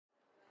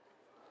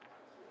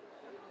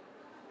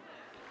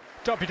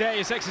Derby day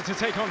as Exeter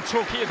take on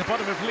Torquay at the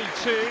bottom of League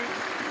 2.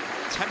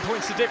 10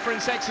 points the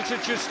difference. Exeter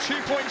just 2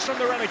 points from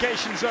the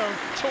relegation zone.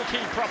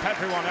 Torquay prop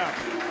everyone up.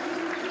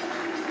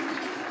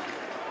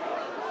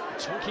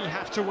 Torquay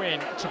have to win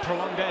to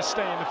prolong their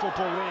stay in the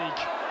Football League.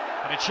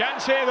 And a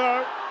chance here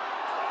though.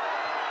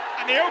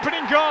 And the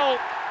opening goal.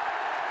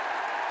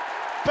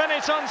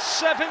 Bennett on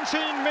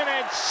 17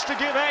 minutes to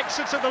give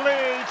Exeter the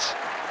lead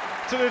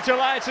to the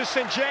delight of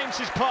St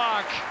James's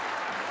Park.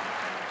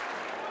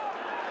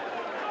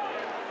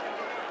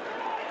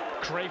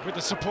 Craig with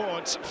the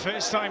support,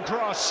 first time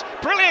cross,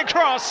 brilliant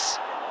cross!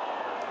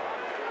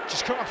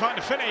 Just can't find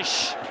a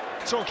finish.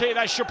 Torquay,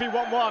 that should be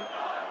 1-1.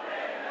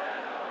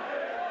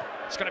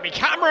 It's going to be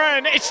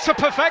Cameron, it's to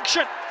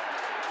perfection!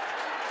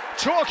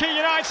 Torquay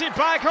United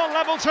back on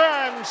level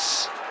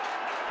terms.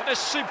 And a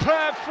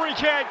superb free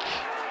kick.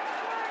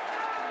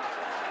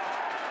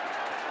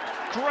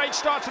 Great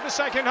start to the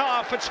second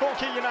half for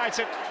Torquay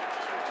United.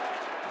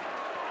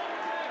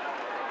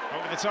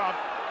 Over the top,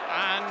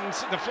 and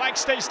the flag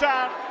stays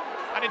down.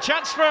 And a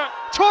chance for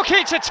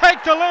Torquay to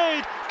take the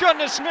lead.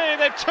 Goodness me,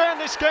 they've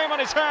turned this game on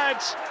its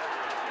head.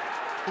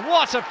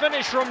 What a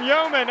finish from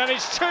Yeoman, and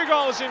it's 2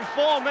 goals in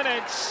 4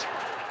 minutes.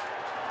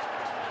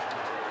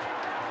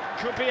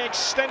 Could be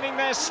extending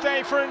their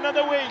stay for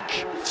another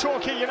week,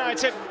 Torquay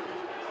United.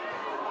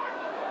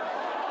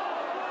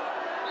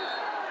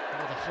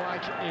 Well, the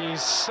flag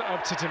is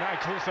up to deny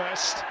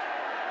Coolthurst.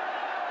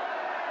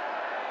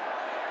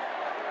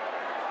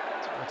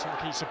 The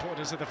Torquay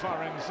supporters at the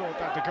far end thought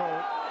that the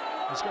goal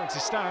was going to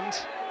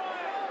stand.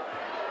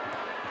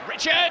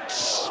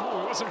 Richards!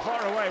 Ooh, it wasn't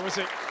far away, was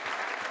it?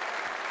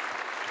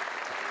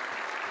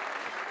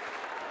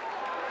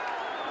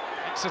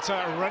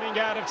 Exeter running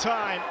out of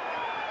time.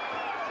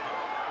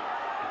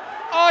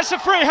 Oh, it's a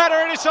free header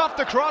and it's off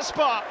the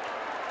crossbar.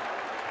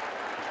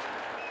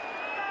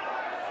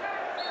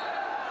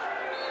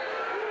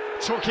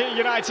 Torquay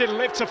United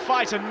live to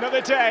fight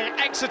another day.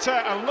 Exeter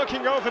are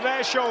looking over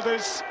their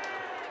shoulders.